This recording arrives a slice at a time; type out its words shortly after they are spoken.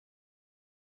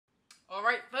All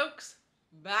right, folks,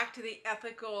 back to the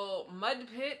ethical mud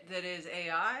pit that is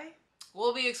AI.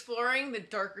 We'll be exploring the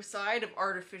darker side of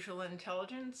artificial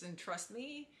intelligence, and trust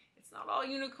me, it's not all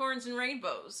unicorns and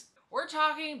rainbows. We're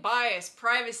talking bias,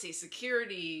 privacy,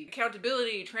 security,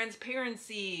 accountability,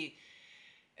 transparency,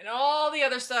 and all the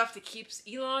other stuff that keeps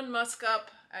Elon Musk up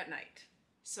at night.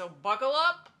 So buckle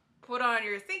up, put on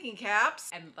your thinking caps,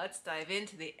 and let's dive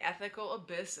into the ethical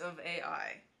abyss of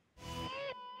AI.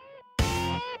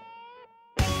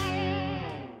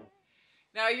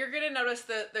 Now you're going to notice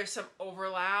that there's some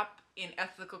overlap in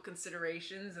ethical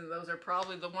considerations, and those are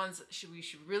probably the ones that we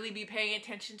should really be paying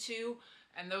attention to.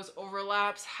 And those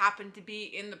overlaps happen to be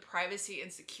in the privacy and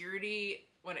security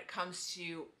when it comes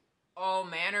to all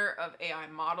manner of AI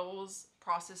models,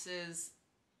 processes,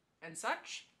 and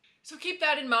such. So keep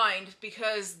that in mind,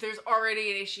 because there's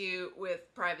already an issue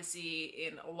with privacy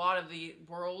in a lot of the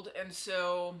world, and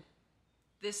so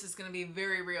this is going to be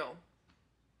very real.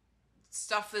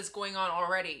 Stuff that's going on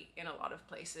already in a lot of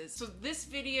places. So this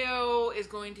video is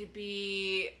going to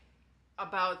be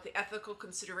about the ethical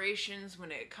considerations when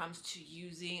it comes to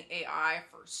using AI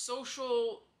for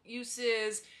social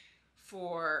uses,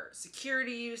 for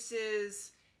security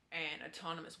uses, and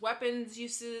autonomous weapons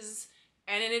uses.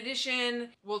 And in addition,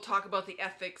 we'll talk about the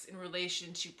ethics in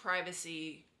relation to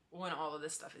privacy when all of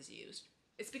this stuff is used.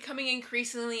 It's becoming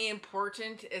increasingly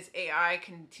important as AI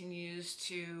continues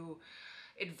to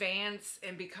advance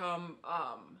and become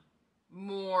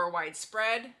more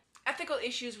widespread. Ethical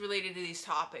issues related to these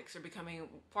topics are becoming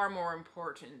far more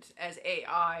important as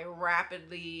AI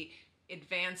rapidly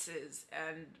advances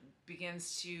and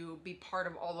begins to be part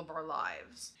of all of our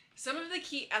lives. Some of the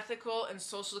key ethical and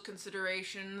social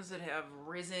considerations that have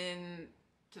risen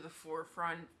to the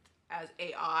forefront as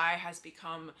AI has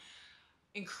become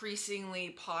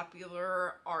increasingly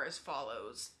popular are as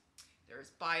follows.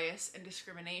 There's bias and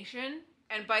discrimination.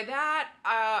 And by that,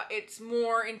 it's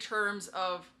more in terms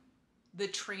of the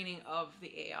training of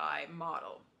the AI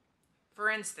model. For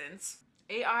instance,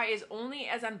 AI is only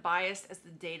as unbiased as the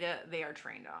data they are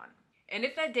trained on. And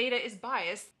if that data is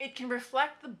biased, it can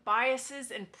reflect the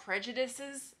biases and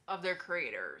prejudices of their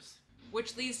creators,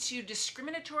 which leads to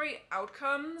discriminatory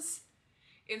outcomes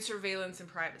in surveillance and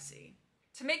privacy.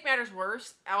 To make matters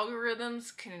worse,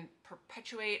 algorithms can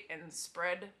perpetuate and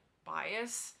spread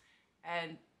bias,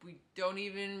 and we don't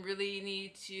even really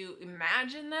need to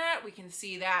imagine that. We can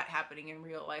see that happening in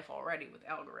real life already with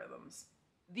algorithms.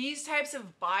 These types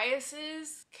of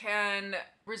biases can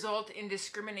result in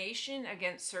discrimination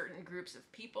against certain groups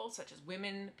of people, such as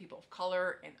women, people of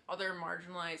color, and other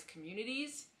marginalized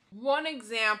communities. One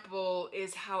example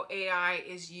is how AI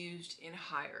is used in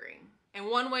hiring. And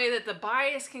one way that the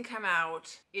bias can come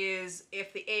out is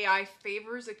if the AI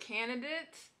favors a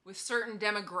candidate with certain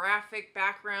demographic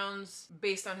backgrounds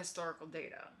based on historical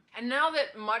data. And now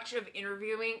that much of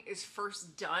interviewing is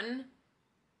first done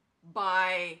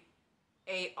by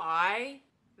AI,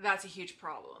 that's a huge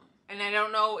problem. And I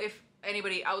don't know if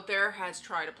anybody out there has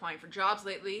tried applying for jobs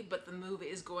lately, but the move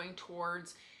is going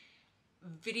towards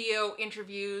video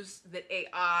interviews that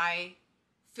AI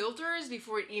filters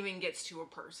before it even gets to a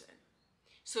person.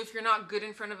 So if you're not good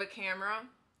in front of a camera,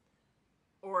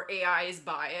 or AI is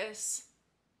biased,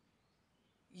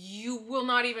 you will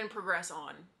not even progress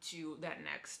on to that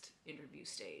next interview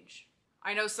stage.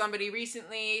 I know somebody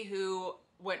recently who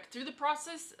went through the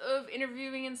process of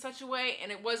interviewing in such a way, and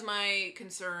it was my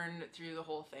concern through the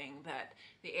whole thing that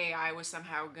the AI was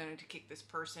somehow going to kick this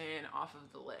person off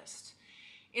of the list.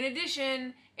 In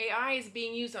addition, AI is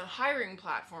being used on hiring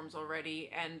platforms already,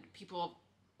 and people have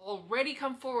already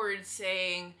come forward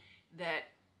saying that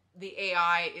the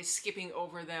AI is skipping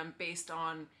over them based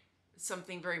on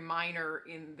something very minor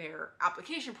in their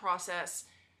application process,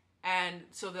 and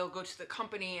so they'll go to the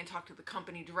company and talk to the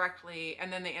company directly,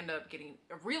 and then they end up getting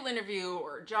a real interview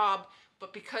or a job.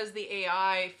 But because the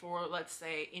AI for, let's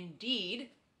say, Indeed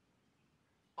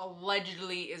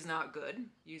allegedly is not good,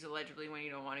 use allegedly when you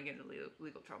don't want to get into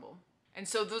legal trouble, and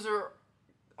so those are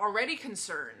already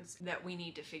concerns that we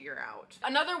need to figure out.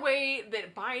 Another way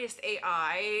that biased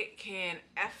AI can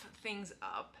F things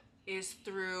up is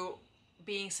through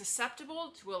being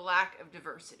susceptible to a lack of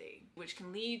diversity, which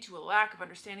can lead to a lack of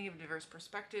understanding of diverse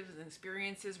perspectives and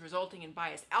experiences, resulting in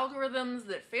biased algorithms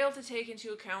that fail to take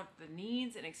into account the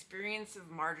needs and experience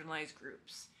of marginalized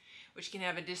groups, which can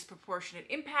have a disproportionate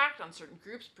impact on certain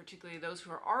groups, particularly those who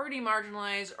are already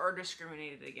marginalized or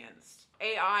discriminated against.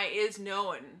 AI is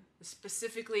known,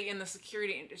 specifically in the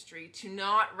security industry, to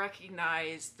not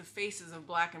recognize the faces of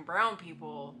Black and brown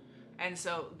people, and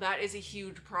so that is a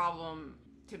huge problem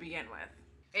to begin with.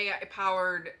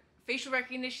 AI-powered Facial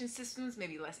recognition systems may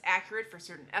be less accurate for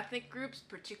certain ethnic groups,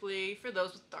 particularly for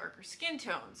those with darker skin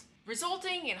tones,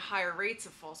 resulting in higher rates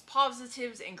of false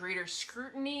positives and greater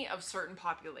scrutiny of certain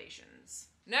populations.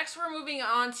 Next, we're moving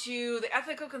on to the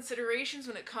ethical considerations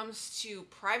when it comes to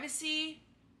privacy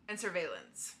and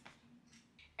surveillance.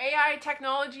 AI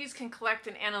technologies can collect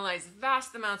and analyze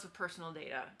vast amounts of personal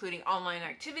data, including online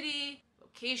activity,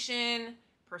 location,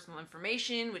 personal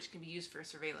information, which can be used for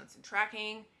surveillance and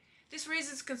tracking. This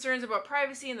raises concerns about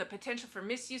privacy and the potential for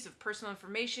misuse of personal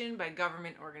information by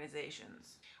government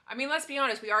organizations. I mean, let's be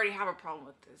honest, we already have a problem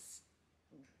with this.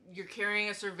 You're carrying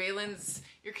a surveillance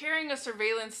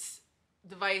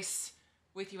device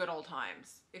with you at all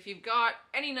times. If you've got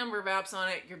any number of apps on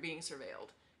it, you're being surveilled.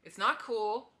 It's not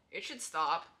cool, it should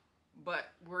stop,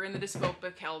 but we're in the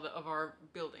dystopic hell of our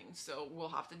building, so we'll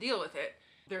have to deal with it.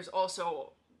 There's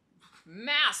also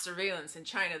mass surveillance in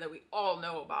China that we all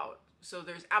know about, so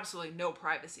there's absolutely no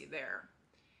privacy there.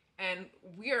 And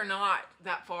we are not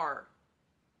that far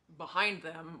behind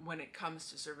them when it comes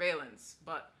to surveillance,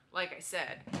 but like I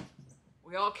said,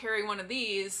 we all carry one of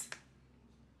these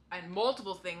and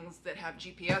multiple things that have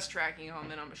GPS tracking on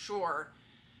them, I'm sure.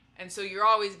 And so you're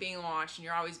always being watched and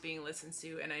you're always being listened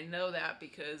to. And I know that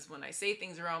because when I say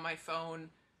things around my phone,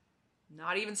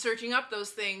 not even searching up those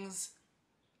things,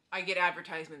 I get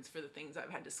advertisements for the things I've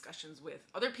had discussions with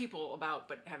other people about,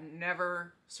 but have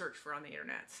never searched for on the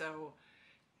internet. So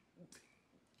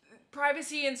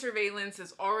privacy and surveillance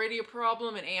is already a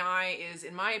problem, and AI is,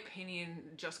 in my opinion,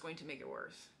 just going to make it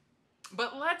worse.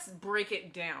 But let's break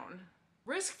it down.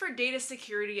 Risk for data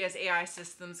security, as AI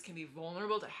systems can be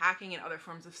vulnerable to hacking and other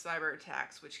forms of cyber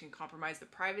attacks, which can compromise the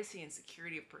privacy and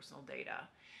security of personal data.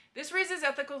 This raises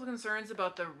ethical concerns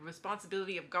about the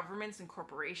responsibility of governments and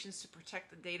corporations to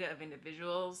protect the data of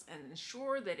individuals and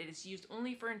ensure that it is used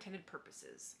only for intended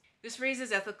purposes. This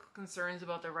raises ethical concerns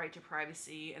about the right to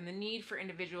privacy and the need for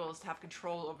individuals to have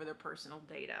control over their personal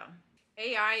data.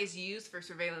 AI is used for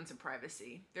surveillance and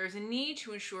privacy. There is a need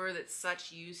to ensure that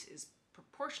such use is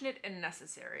proportionate and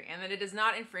necessary, and that it does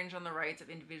not infringe on the rights of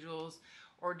individuals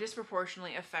or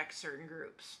disproportionately affect certain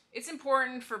groups. It's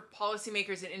important for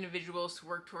policymakers and individuals to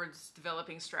work towards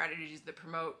developing strategies that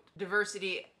promote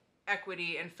diversity,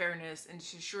 equity, and fairness, and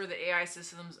to ensure that AI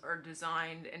systems are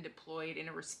designed and deployed in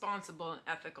a responsible and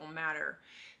ethical manner.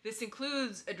 This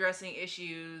includes addressing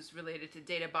issues related to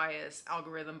data bias,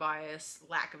 algorithm bias,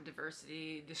 lack of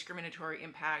diversity, discriminatory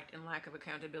impact, and lack of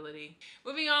accountability.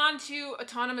 Moving on to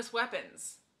autonomous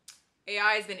weapons.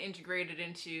 AI has been integrated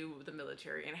into the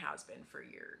military and has been for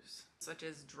years, such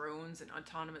as drones and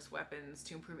autonomous weapons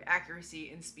to improve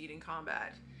accuracy and speed in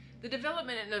combat. The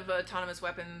development of autonomous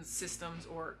weapons systems,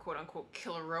 or quote-unquote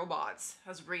killer robots,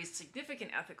 has raised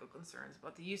significant ethical concerns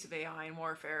about the use of AI in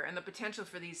warfare and the potential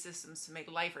for these systems to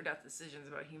make life or death decisions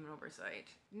about human oversight.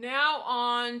 Now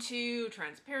on to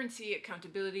transparency,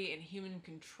 accountability, and human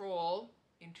control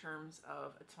in terms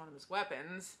of autonomous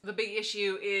weapons. The big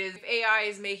issue is if AI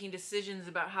is making decisions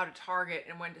about how to target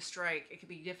and when to strike, it can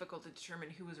be difficult to determine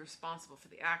who is responsible for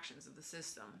the actions of the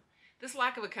system. This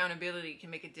lack of accountability can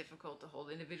make it difficult to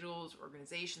hold individuals or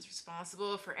organizations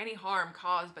responsible for any harm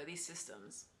caused by these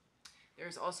systems. There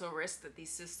is also a risk that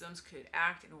these systems could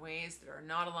act in ways that are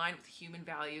not aligned with human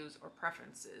values or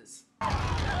preferences.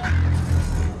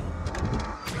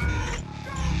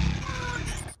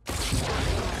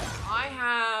 I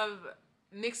have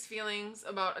mixed feelings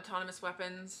about autonomous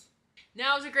weapons.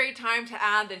 Now is a great time to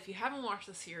add that if you haven't watched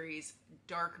the series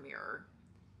Dark Mirror,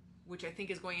 which I think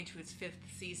is going into its 5th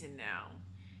season now,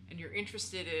 and you're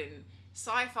interested in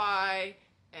sci-fi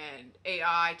and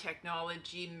AI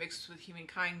technology mixed with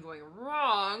humankind going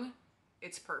wrong,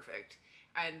 it's perfect.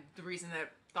 And the reason that I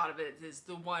thought of it is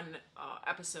the one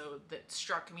episode that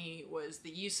struck me was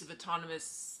the use of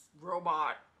autonomous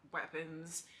robot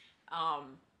weapons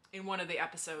in one of the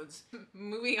episodes.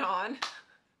 Moving on.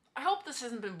 I hope this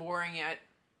hasn't been boring yet.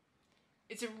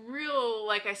 It's a real,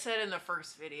 like I said in the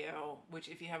first video, which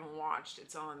if you haven't watched,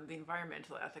 it's on the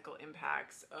environmental ethical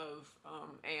impacts of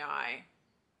AI.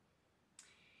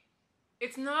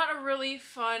 It's not a really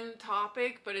fun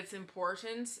topic, but it's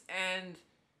important, and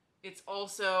it's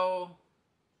also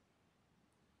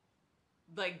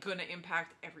like gonna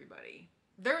impact everybody.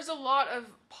 There's a lot of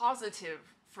positive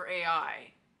for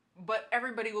AI, but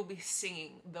everybody will be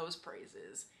singing those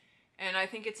praises. And I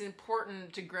think it's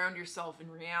important to ground yourself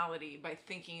in reality by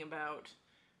thinking about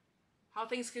how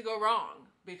things could go wrong,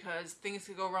 because things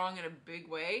could go wrong in a big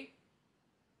way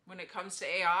when it comes to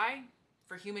AI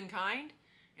for humankind.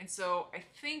 And so I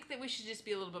think that we should just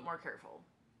be a little bit more careful.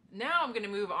 Now I'm going to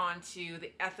move on to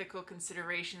the ethical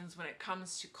considerations when it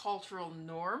comes to cultural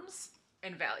norms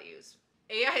and values.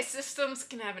 AI systems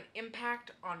can have an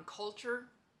impact on culture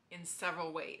in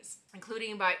several ways,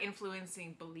 including by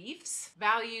influencing beliefs,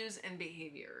 values, and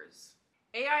behaviors.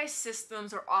 AI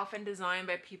systems are often designed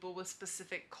by people with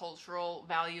specific cultural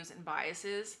values and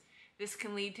biases. This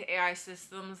can lead to AI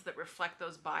systems that reflect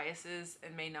those biases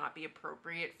and may not be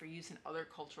appropriate for use in other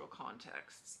cultural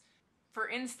contexts. For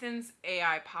instance,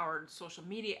 AI-powered social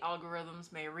media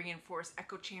algorithms may reinforce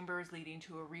echo chambers, leading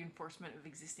to a reinforcement of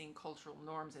existing cultural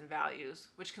norms and values,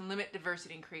 which can limit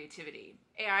diversity and creativity.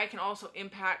 AI can also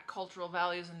impact cultural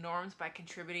values and norms by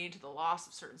contributing to the loss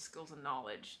of certain skills and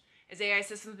knowledge. As AI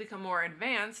systems become more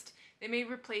advanced, they may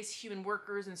replace human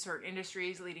workers in certain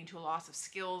industries, leading to a loss of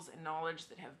skills and knowledge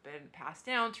that have been passed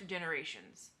down through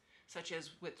generations, such as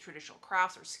with traditional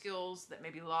crafts or skills that may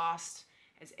be lost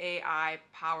as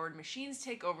AI-powered machines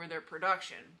take over their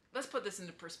production. Let's put this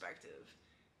into perspective.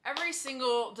 Every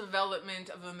single development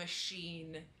of a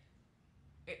machine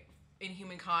in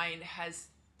humankind has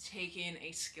taken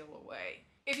a skill away.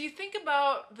 If you think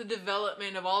about the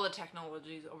development of all the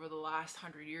technologies over the last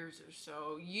 100 years or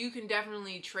so, you can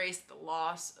definitely trace the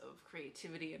loss of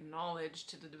creativity and knowledge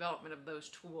to the development of those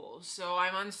tools. So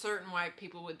I'm uncertain why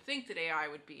people would think that AI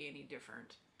would be any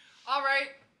different.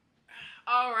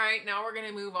 All right, now we're going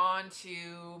to move on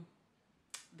to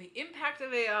the impact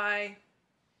of AI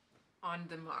on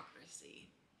democracy.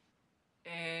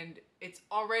 And it's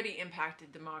already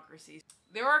impacted democracy.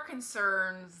 There are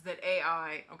concerns that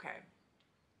AI,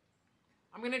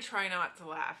 I'm going to try not to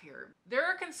laugh here. There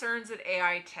are concerns that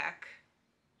AI tech,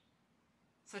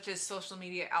 such as social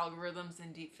media algorithms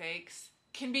and deepfakes,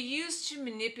 can be used to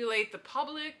manipulate the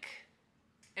public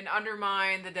and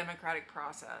undermine the democratic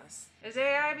process. As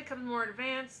AI becomes more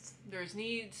advanced, there's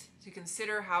needs to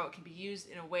consider how it can be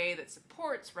used in a way that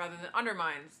supports rather than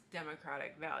undermines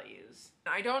democratic values.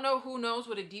 I don't know who knows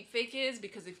what a deepfake is,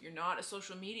 because if you're not a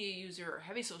social media user or a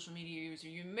heavy social media user,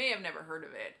 you may have never heard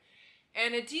of it.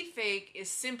 And a deepfake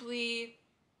is simply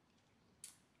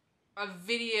a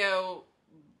video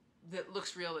that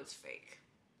looks real that's fake,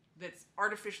 that's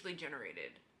artificially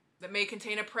generated, that may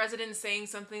contain a president saying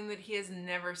something that he has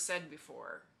never said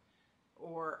before,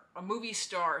 or a movie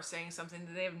star saying something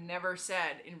that they have never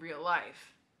said in real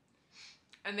life.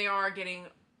 And they are getting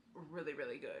really,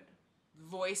 really good.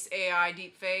 Voice AI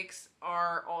deepfakes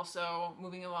are also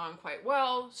moving along quite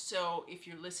well, so if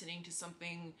you're listening to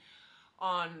something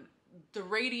on the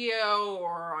radio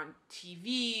or on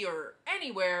TV or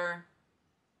anywhere,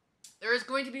 there is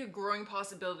going to be a growing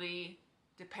possibility,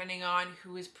 depending on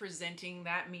who is presenting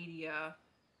that media,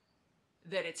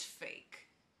 that it's fake.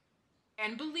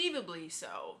 And believably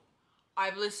so.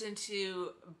 I've listened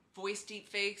to voice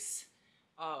deepfakes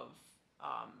of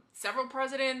several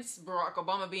presidents, Barack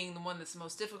Obama being the one that's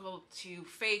most difficult to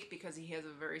fake because he has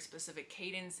a very specific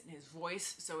cadence in his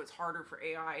voice, so it's harder for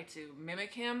AI to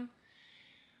mimic him.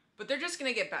 But they're just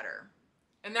going to get better.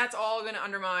 And that's all going to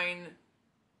undermine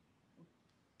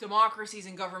democracies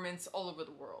and governments all over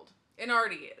the world. It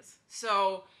already is.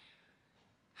 So,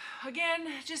 again,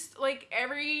 just like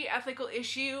every ethical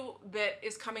issue that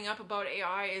is coming up about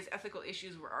AI is ethical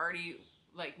issues we're already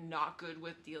like not good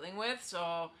with dealing with.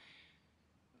 So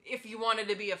if you wanted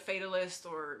to be a fatalist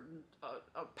or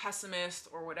a pessimist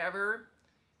or whatever,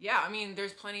 yeah, I mean,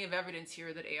 there's plenty of evidence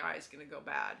here that AI is going to go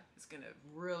bad. It's going to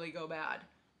really go bad.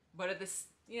 But at this,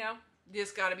 you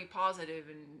just got to be positive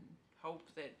and hope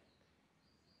that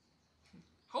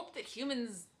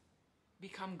humans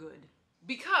become good.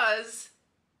 Because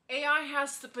AI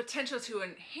has the potential to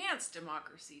enhance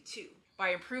democracy too, by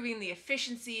improving the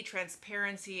efficiency,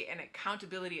 transparency, and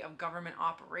accountability of government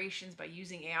operations by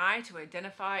using AI to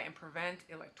identify and prevent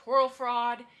electoral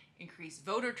fraud, increase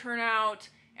voter turnout,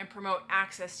 and promote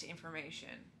access to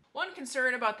information. One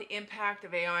concern about the impact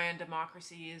of AI on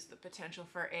democracy is the potential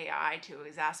for AI to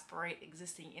exacerbate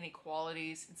existing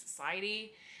inequalities in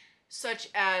society, such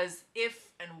as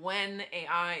if and when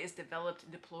AI is developed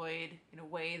and deployed in a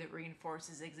way that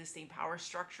reinforces existing power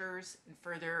structures and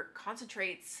further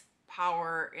concentrates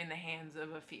power in the hands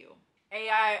of a few.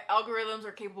 AI algorithms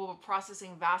are capable of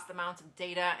processing vast amounts of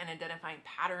data and identifying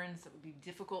patterns that would be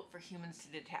difficult for humans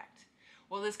to detect.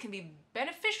 While this can be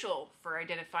beneficial for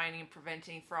identifying and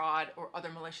preventing fraud or other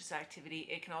malicious activity,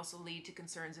 it can also lead to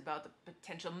concerns about the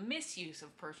potential misuse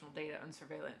of personal data and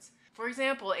surveillance. For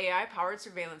example, AI-powered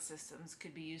surveillance systems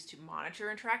could be used to monitor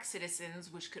and track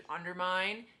citizens, which could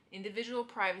undermine individual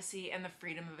privacy and the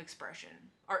freedom of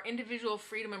expression. Our individual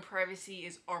freedom and privacy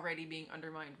is already being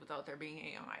undermined without there being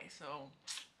AI, so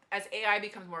As AI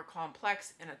becomes more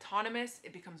complex and autonomous,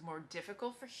 it becomes more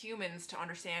difficult for humans to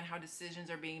understand how decisions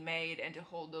are being made and to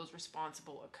hold those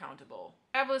responsible accountable.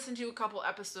 I've listened to a couple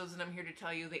episodes and I'm here to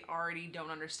tell you they already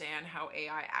don't understand how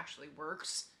AI actually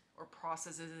works or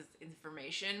processes its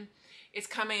information. It's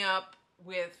coming up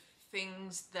with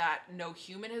things that no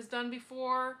human has done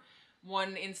before.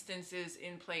 One instance is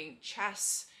in playing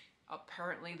chess.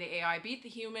 Apparently the AI beat the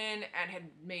human and had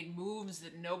made moves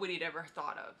that nobody had ever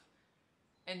thought of.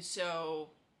 And so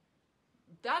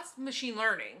that's machine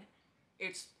learning.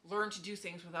 It's learned to do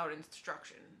things without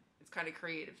instruction. It's kind of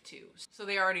creative too. So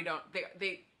they already don't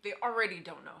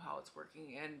know how it's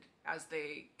working, and as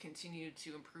they continue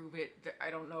to improve it,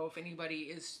 I don't know if anybody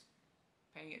is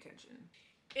paying attention.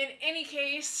 In any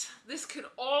case, this could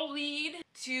all lead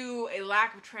to a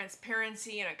lack of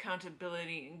transparency and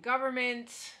accountability in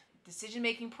government,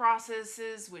 decision-making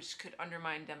processes, which could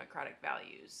undermine democratic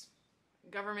values.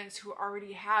 Governments who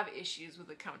already have issues with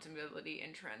accountability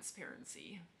and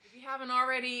transparency. If you haven't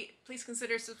already, please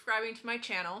consider subscribing to my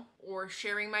channel or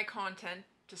sharing my content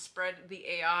to spread the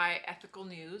AI ethical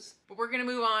news. But we're going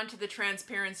to move on to the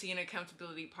transparency and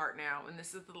accountability part now, and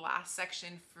this is the last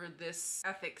section for this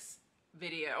ethics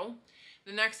video.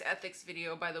 The next ethics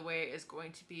video, by the way, is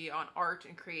going to be on art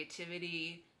and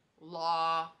creativity,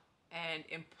 law, and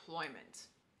employment.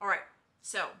 All right,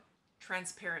 so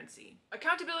transparency.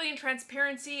 Accountability and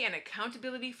transparency, and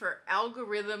accountability for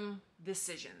algorithm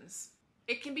decisions.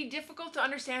 It can be difficult to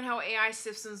understand how AI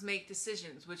systems make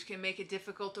decisions, which can make it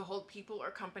difficult to hold people or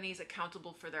companies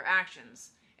accountable for their actions.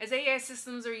 As AI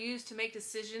systems are used to make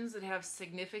decisions that have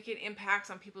significant impacts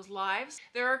on people's lives,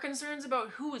 there are concerns about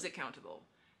who is accountable,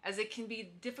 as it can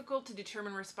be difficult to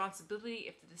determine responsibility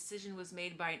if the decision was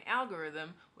made by an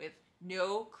algorithm with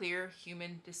no clear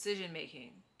human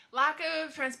decision-making. Lack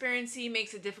of transparency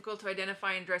makes it difficult to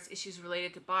identify and address issues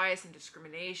related to bias and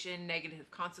discrimination,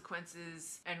 negative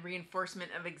consequences, and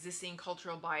reinforcement of existing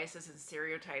cultural biases and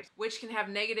stereotypes, which can have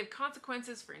negative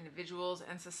consequences for individuals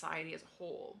and society as a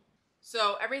whole.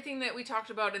 So everything that we talked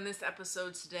about in this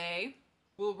episode today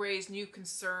will raise new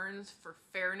concerns for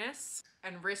fairness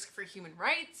and risk for human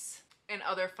rights and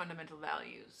other fundamental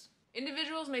values.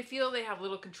 Individuals may feel they have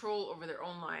little control over their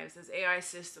own lives as AI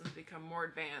systems become more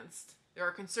advanced. There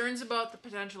are concerns about the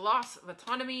potential loss of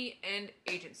autonomy and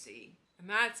agency. And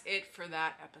that's it for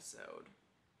that episode.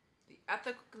 The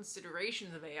ethical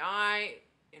considerations of AI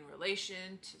in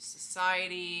relation to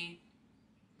society,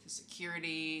 to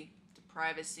security, to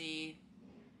privacy,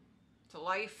 to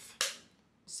life.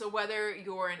 So whether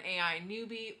you're an AI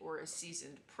newbie or a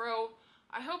seasoned pro,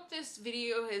 I hope this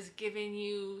video has given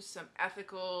you some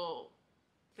ethical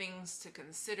things to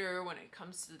consider when it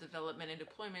comes to the development and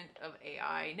deployment of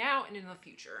AI now and in the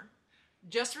future.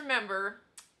 Just remember,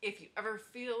 if you ever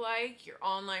feel like your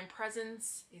online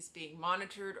presence is being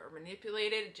monitored or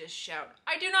manipulated, just shout,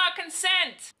 "I do not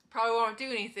consent!" Probably won't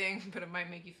do anything, but it might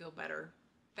make you feel better.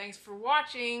 Thanks for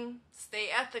watching, stay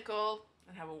ethical,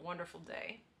 and have a wonderful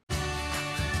day.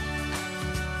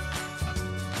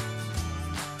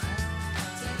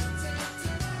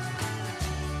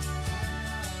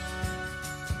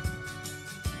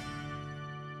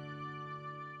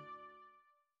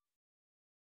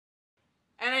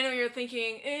 And I know you're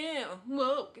thinking,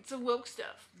 woke, it's a woke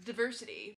stuff, diversity.